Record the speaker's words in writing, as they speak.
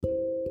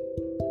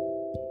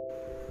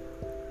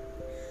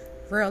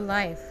real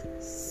life,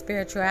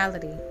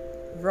 spirituality,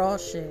 raw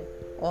shit,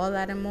 all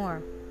that and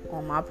more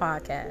on my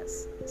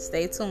podcast.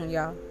 Stay tuned,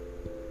 y'all.